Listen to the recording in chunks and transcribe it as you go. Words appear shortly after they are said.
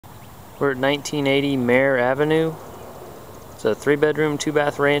We're at 1980 Mare Avenue. It's a 3-bedroom,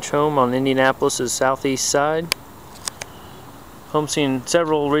 2-bath ranch home on Indianapolis' southeast side. Home's seen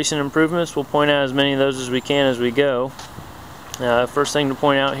several recent improvements. We'll point out as many of those as we can as we go. First thing to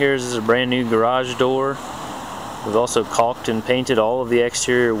point out here is this is a brand new garage door. We've also caulked and painted all of the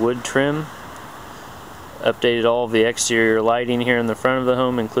exterior wood trim. Updated all of the exterior lighting here in the front of the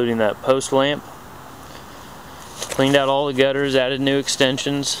home, including that post lamp. Cleaned out all the gutters, added new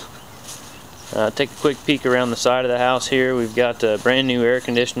extensions. Take a quick peek around the side of the house here. We've got a brand new air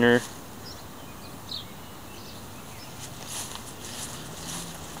conditioner.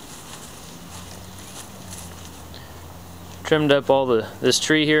 Trimmed up all this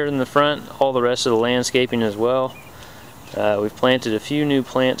tree here in the front, all the rest of the landscaping as well. We've planted a few new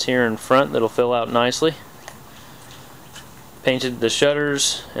plants here in front that'll fill out nicely. Painted the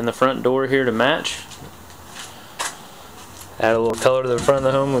shutters and the front door here to match. Add a little color to the front of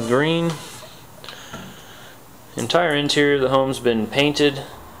the home with green. Entire interior of the home's been painted.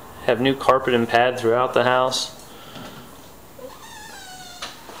 Have new carpet and pad throughout the house.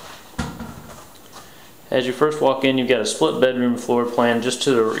 As you first walk in, you've got a split bedroom floor plan. Just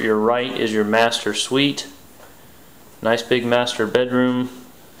to your right is your master suite. Nice big master bedroom.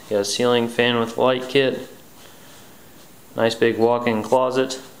 You got a ceiling fan with light kit. Nice big walk-in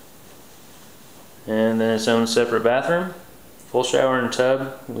closet. And then its own separate bathroom. Full shower and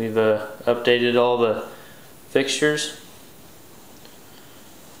tub. We've updated all the fixtures.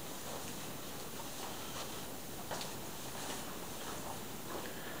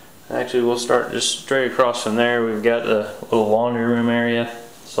 Actually, we'll start just straight across from there. We've got a little laundry room area.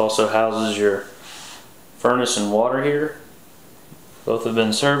 This also houses your furnace and water heater. Both have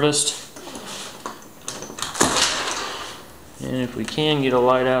been serviced. And if we can get a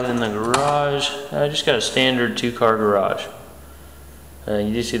light out in the garage, I just got a standard 2-car garage.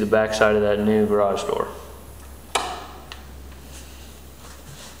 You do see the back side of that new garage door.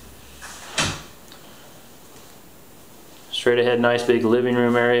 Straight ahead, nice big living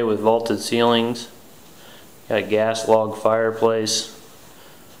room area with vaulted ceilings. Got a gas log fireplace.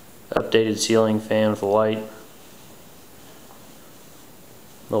 Updated ceiling fan with a light.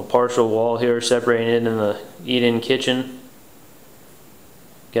 Little partial wall here separating it in the eat-in kitchen.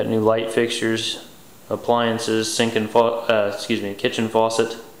 Got new light fixtures, appliances, sink and kitchen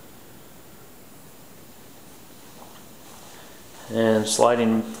faucet, and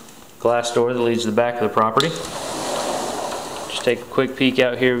sliding glass door that leads to the back of the property. Just take a quick peek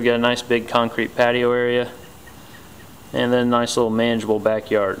out here. We've got a nice big concrete patio area, and then a nice little manageable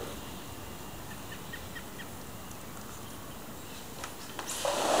backyard.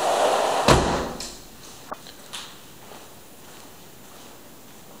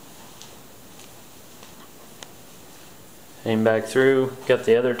 Came back through, got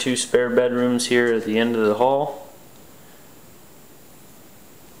the other 2 spare bedrooms here at the end of the hall.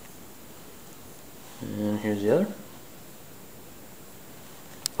 And here's the other.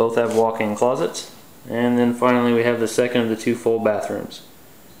 Both have walk-in closets. And then finally we have the second of the 2 full bathrooms.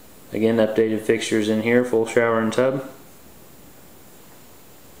 Again, updated fixtures in here, full shower and tub.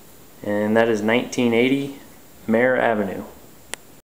 And that is 1980 Mare Avenue.